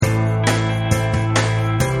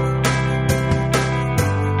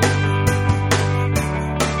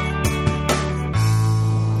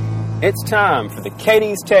It's time for the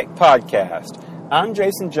Katie's Tech Podcast. I'm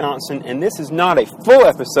Jason Johnson, and this is not a full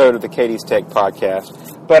episode of the Katie's Tech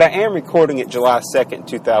Podcast, but I am recording it July 2nd,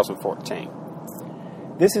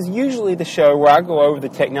 2014. This is usually the show where I go over the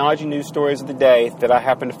technology news stories of the day that I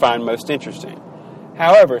happen to find most interesting.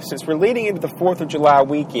 However, since we're leading into the 4th of July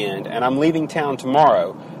weekend, and I'm leaving town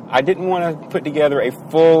tomorrow, I didn't want to put together a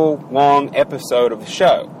full, long episode of the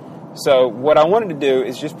show. So what I wanted to do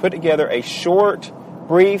is just put together a short,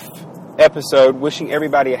 brief episode wishing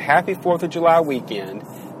everybody a happy 4th of July weekend,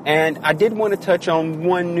 and I did want to touch on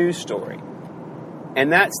one news story,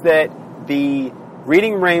 and that's that the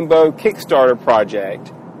Reading Rainbow Kickstarter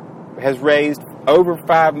project has raised over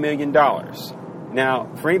 $5 million.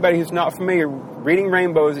 Now, for anybody who's not familiar, Reading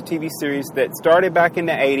Rainbow is a TV series that started back in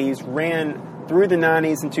the 80s, ran through the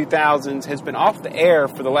 90s and 2000s, has been off the air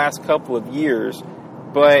for the last couple of years.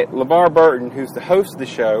 But LeVar Burton, who's the host of the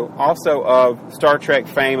show, also of Star Trek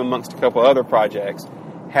fame amongst a couple other projects,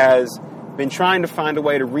 has been trying to find a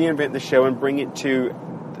way to reinvent the show and bring it to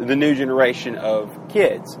the new generation of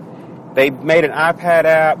kids. They've made an iPad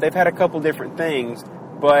app, they've had a couple different things,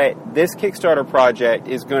 but this Kickstarter project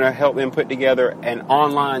is going to help them put together an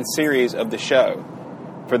online series of the show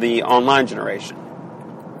for the online generation.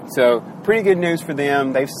 So, pretty good news for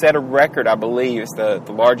them. They've set a record, I believe. It's the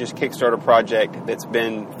largest Kickstarter project that's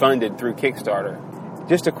been funded through Kickstarter.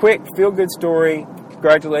 Just a quick feel-good story.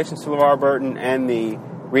 Congratulations to LeVar Burton and the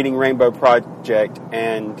Reading Rainbow project,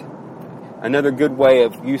 and another good way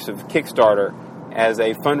of use of Kickstarter as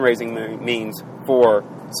a fundraising means for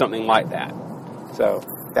something like that. So,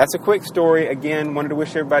 that's a quick story. Again, wanted to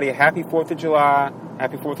wish everybody a happy 4th of July.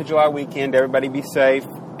 Happy 4th of July weekend. Everybody be safe,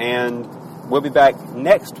 and we'll be back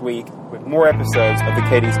next week with more episodes of the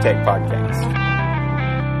Katie's Tech Podcast.